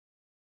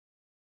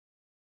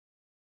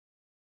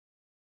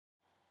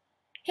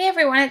Hey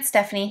everyone, it's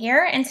Stephanie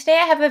here, and today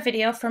I have a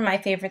video for my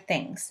favorite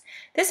things.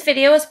 This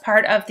video is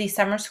part of the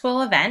summer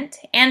school event,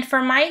 and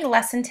for my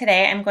lesson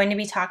today I'm going to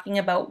be talking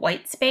about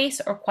white space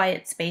or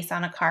quiet space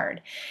on a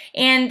card.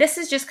 And this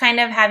is just kind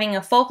of having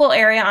a focal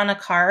area on a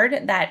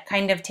card that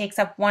kind of takes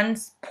up one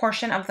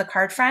portion of the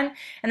card front,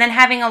 and then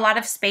having a lot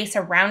of space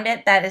around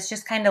it that is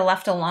just kind of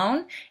left alone.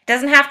 It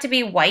doesn't have to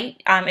be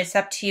white, it's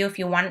up to you if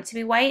you want it to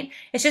be white.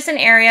 It's just an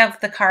area of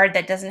the card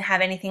that doesn't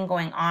have anything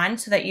going on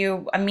so that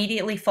you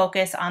immediately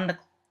focus on the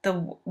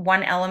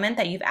one element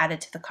that you've added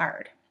to the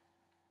card.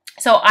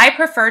 So I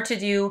prefer to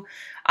do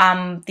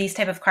these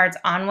type of cards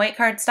on white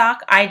cardstock.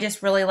 I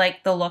just really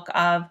like the look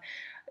of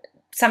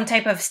some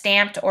type of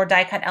stamped or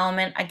die cut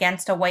element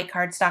against a white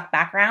cardstock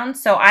background.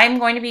 So I'm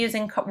going to be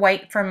using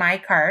white for my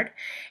card,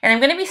 and I'm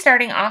going to be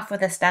starting off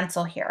with a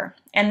stencil here.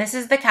 And this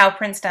is the cow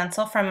print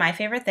stencil from My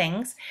Favorite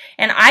Things.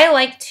 And I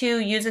like to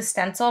use a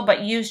stencil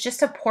but use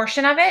just a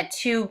portion of it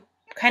to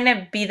kind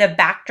of be the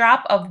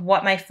backdrop of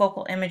what my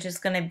focal image is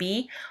going to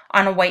be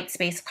on a white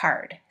space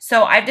card.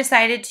 So I've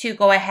decided to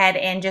go ahead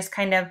and just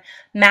kind of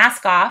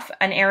mask off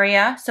an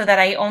area so that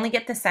I only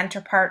get the center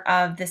part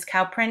of this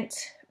cow print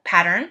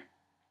pattern.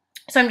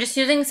 So I'm just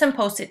using some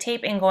post-it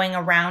tape and going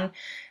around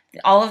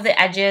all of the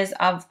edges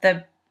of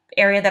the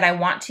area that I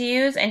want to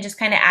use and just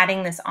kind of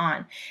adding this on.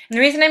 And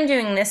the reason I'm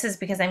doing this is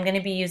because I'm going to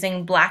be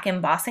using black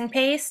embossing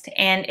paste,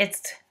 and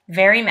it's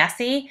very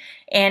messy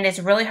and it's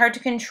really hard to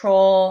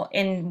control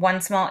in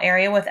one small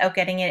area without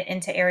getting it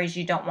into areas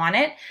you don't want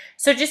it.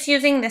 So just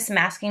using this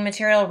masking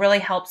material really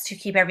helps to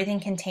keep everything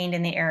contained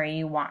in the area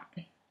you want.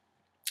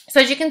 So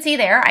as you can see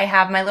there, I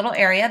have my little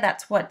area.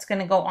 That's what's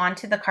going to go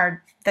onto the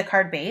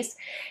card base.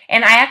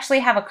 And I actually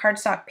have a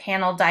cardstock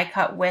panel die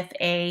cut with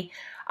a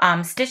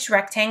stitched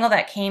rectangle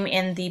that came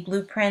in the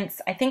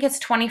Blueprints, I think it's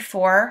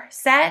 24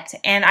 set,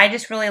 and I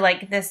just really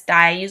like this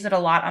die. I use it a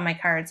lot on my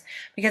cards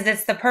because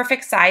it's the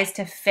perfect size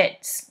to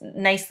fit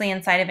nicely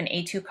inside of an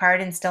A2 card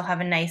and still have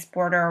a nice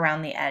border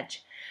around the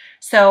edge.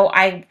 So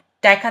I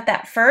die cut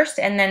that first,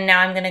 and then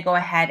now I'm going to go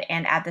ahead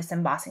and add this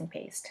embossing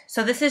paste.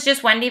 So this is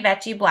just Wendy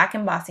Vecchi black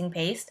embossing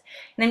paste,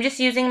 and I'm just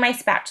using my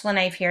spatula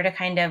knife here to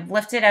kind of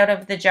lift it out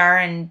of the jar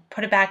and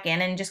put it back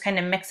in and just kind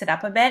of mix it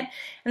up a bit.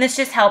 And this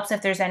just helps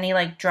if there's any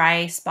like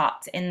dry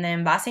spots in the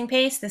embossing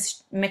paste.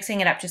 This mixing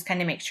it up just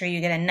kind of makes sure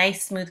you get a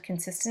nice smooth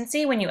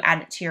consistency when you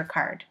add it to your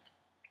card.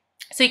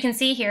 So you can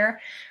see here,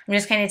 I'm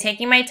just kind of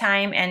taking my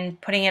time and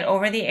putting it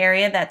over the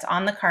area that's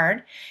on the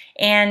card,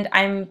 and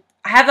I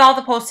have all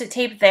the post-it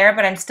tape there,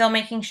 but I'm still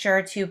making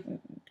sure to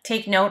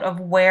take note of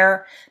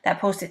where that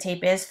post-it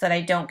tape is so that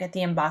I don't get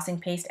the embossing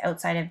paste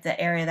outside of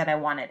the area that I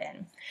want it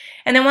in.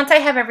 And then once I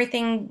have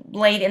everything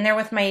laid in there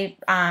with my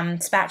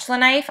spatula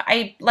knife,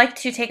 I like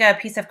to take a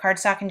piece of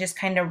cardstock and just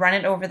kind of run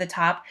it over the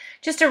top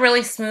just to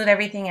really smooth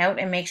everything out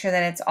and make sure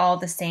that it's all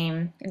the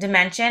same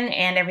dimension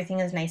and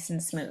everything is nice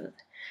and smooth.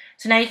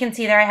 So now you can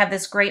see there I have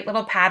this great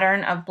little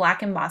pattern of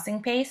black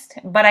embossing paste,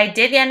 but I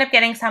did end up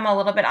getting some a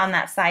little bit on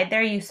that side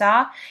there you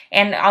saw,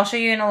 and I'll show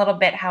you in a little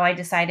bit how I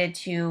decided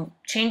to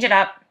change it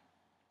up,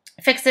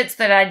 fix it so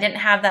that I didn't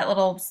have that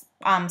little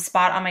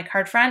spot on my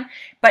card front,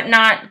 but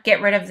not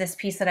get rid of this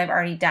piece that I've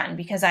already done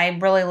because I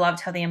really loved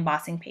how the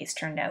embossing paste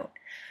turned out.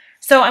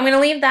 So I'm going to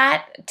leave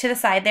that to the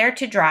side there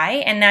to dry,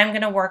 and now I'm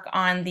going to work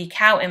on the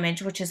cow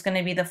image, which is going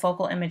to be the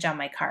focal image on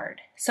my card.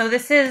 So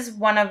this is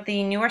one of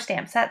the newer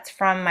stamp sets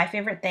from My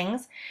Favorite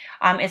Things.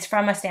 It's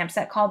from a stamp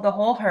set called The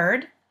Whole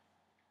Herd,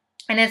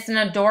 and it's an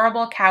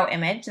adorable cow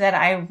image that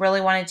I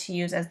really wanted to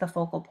use as the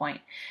focal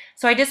point.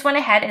 So I just went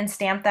ahead and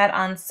stamped that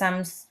on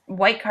some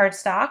white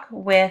cardstock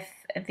with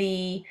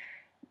the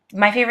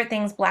My Favorite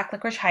Things Black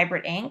Licorice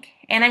Hybrid ink,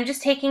 and I'm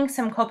just taking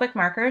some Copic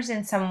markers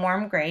in some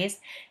warm grays,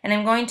 and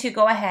I'm going to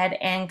go ahead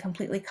and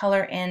completely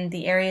color in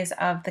the areas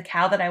of the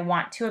cow that I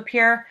want to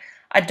appear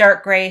a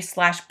dark gray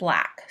 /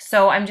 black.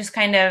 So I'm just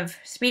kind of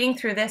speeding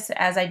through this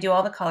as I do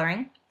all the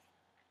coloring.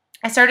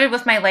 I started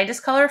with my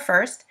lightest color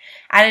first,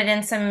 added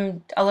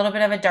in a little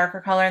bit of a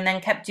darker color, and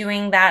then kept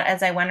doing that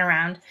as I went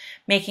around,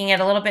 making it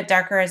a little bit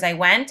darker as I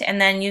went,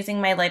 and then using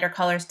my lighter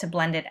colors to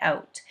blend it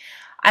out.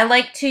 I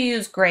like to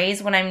use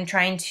grays when I'm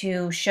trying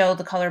to show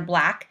the color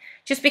black,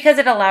 just because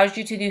it allows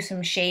you to do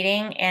some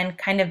shading and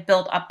kind of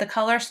build up the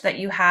color so that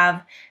you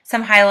have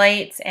some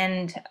highlights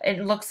and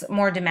it looks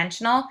more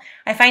dimensional.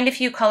 I find if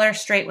you color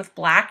straight with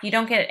black, you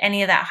don't get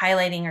any of that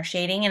highlighting or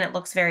shading and it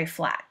looks very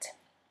flat.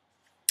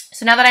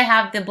 So now that I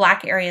have the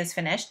black areas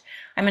finished,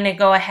 I'm going to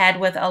go ahead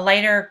with a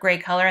lighter gray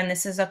color, and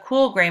this is a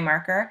cool gray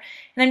marker,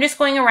 and I'm just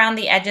going around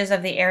the edges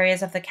of the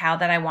areas of the cow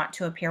that I want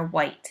to appear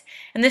white.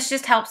 And this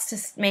just helps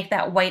to make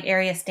that white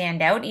area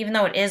stand out, even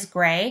though it is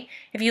gray.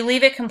 If you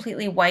leave it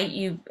completely white,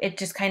 it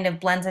just kind of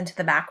blends into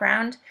the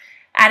background.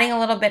 Adding a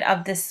little bit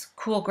of this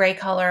cool gray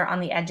color on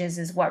the edges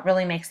is what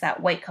really makes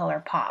that white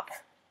color pop.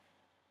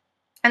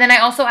 And then I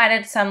also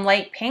added some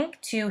light pink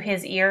to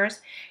his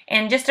ears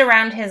and just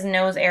around his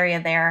nose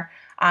area there.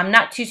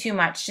 Not too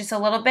much, just a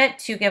little bit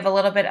to give a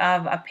little bit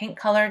of a pink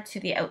color to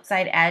the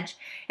outside edge.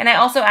 And I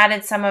also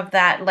added some of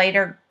that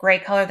lighter gray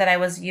color that I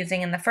was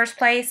using in the first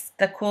place,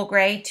 the cool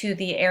gray, to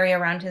the area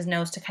around his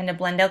nose to kind of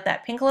blend out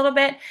that pink a little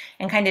bit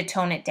and kind of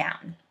tone it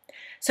down.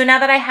 So now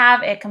that I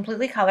have it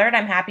completely colored,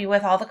 I'm happy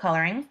with all the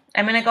coloring.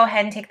 I'm going to go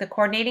ahead and take the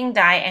coordinating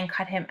die and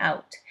cut him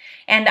out.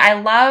 And I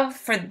love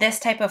for this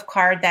type of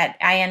card that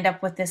I end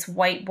up with this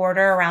white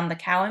border around the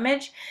cow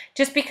image,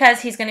 just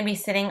because he's going to be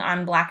sitting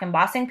on black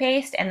embossing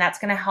paste, and that's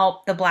going to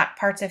help the black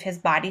parts of his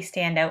body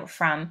stand out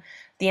from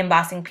the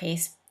embossing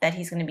paste that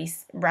he's going to be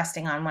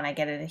resting on when I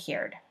get it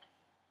adhered.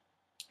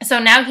 So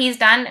now he's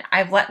done.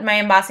 I've let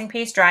my embossing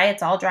paste dry.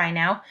 It's all dry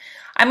now.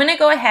 I'm going to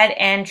go ahead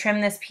and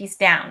trim this piece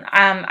down.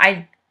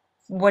 I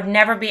would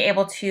never be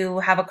able to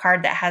have a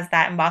card that has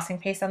that embossing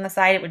paste on the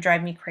side. It would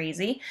drive me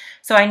crazy.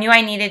 So I knew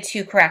I needed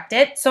to correct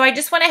it. So I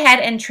just went ahead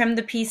and trimmed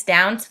the piece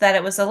down so that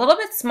it was a little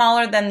bit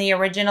smaller than the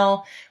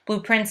original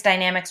Blueprints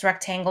Dynamics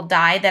rectangle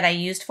die that I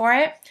used for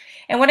it.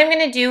 And what I'm going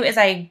to do is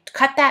I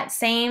cut that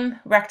same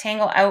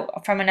rectangle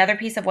out from another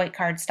piece of white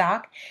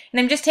cardstock, and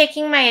I'm just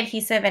taking my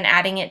adhesive and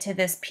adding it to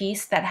this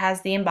piece that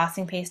has the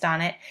embossing paste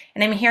on it,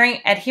 and I'm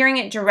adhering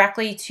it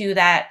directly to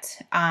that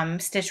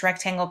stitch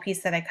rectangle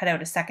piece that I cut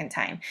out a second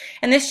time.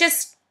 And this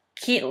just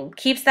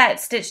keeps that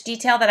stitch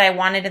detail that I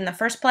wanted in the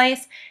first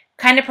place,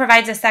 kind of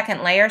provides a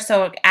second layer,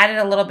 so it added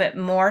a little bit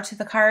more to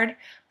the card,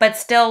 but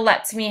still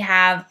lets me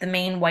have the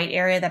main white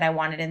area that I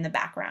wanted in the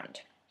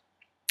background.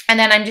 And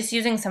then I'm just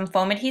using some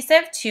foam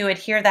adhesive to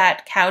adhere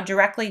that cow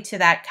directly to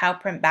that cow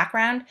print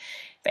background.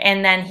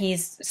 And then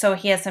so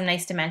he has some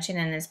nice dimension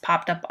and is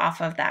popped up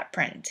off of that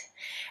print.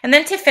 And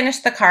then to finish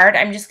the card,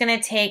 I'm just going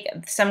to take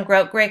some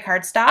grout gray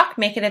cardstock,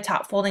 make it a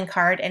top folding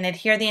card, and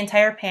adhere the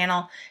entire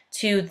panel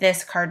to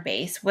this card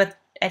base with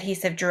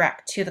adhesive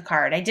direct to the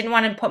card. I didn't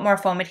want to put more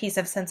foam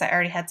adhesive since I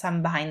already had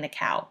some behind the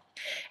cow.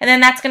 And then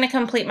that's going to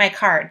complete my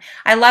card.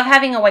 I love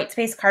having a white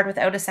space card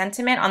without a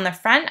sentiment on the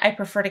front. I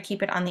prefer to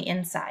keep it on the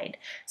inside.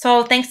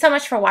 So thanks so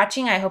much for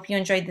watching. I hope you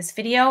enjoyed this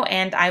video,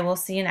 and I will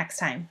see you next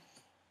time.